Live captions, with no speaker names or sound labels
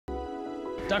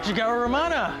Dr.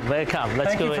 Gauraramana. Welcome.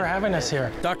 Let's go. Thank you for having us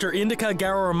here. Dr. Indika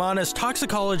Gauraramana's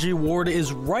toxicology ward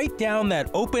is right down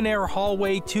that open-air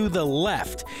hallway to the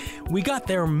left. We got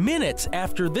there minutes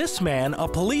after this man, a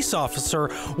police officer,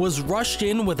 was rushed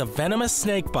in with a venomous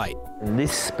snake bite.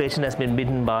 This patient has been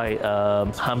bitten by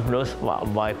harmless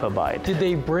viper bite. Did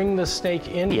they bring the snake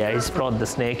in? Yeah, he's brought the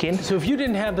snake in. So if you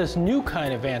didn't have this new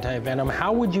kind of anti-venom,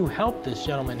 how would you help this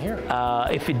gentleman here?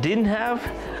 If we didn't have,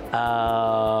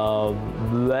 well,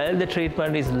 the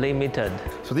treatment is limited.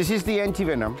 So this is the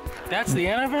antivenom. That's the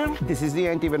antivenom? This is the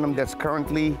antivenom that's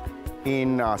currently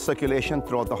in circulation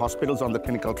throughout the hospitals on the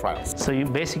clinical trials. So you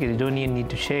basically don't even need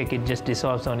to shake, it just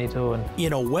dissolves on its own.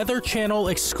 In a Weather Channel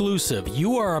exclusive,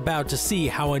 you are about to see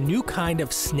how a new kind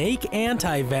of snake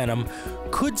anti-venom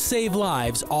could save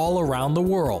lives all around the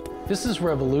world. This is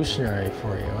revolutionary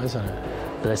for you, isn't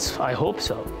it? I hope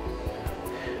so.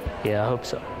 Yeah, I hope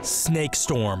so.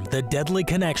 SnakeStorm, the deadly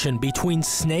connection between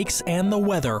snakes and the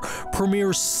weather,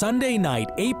 premieres Sunday night,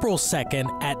 April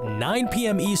 2nd at 9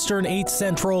 p.m. Eastern, 8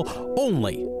 Central,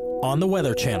 only on the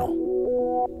Weather Channel.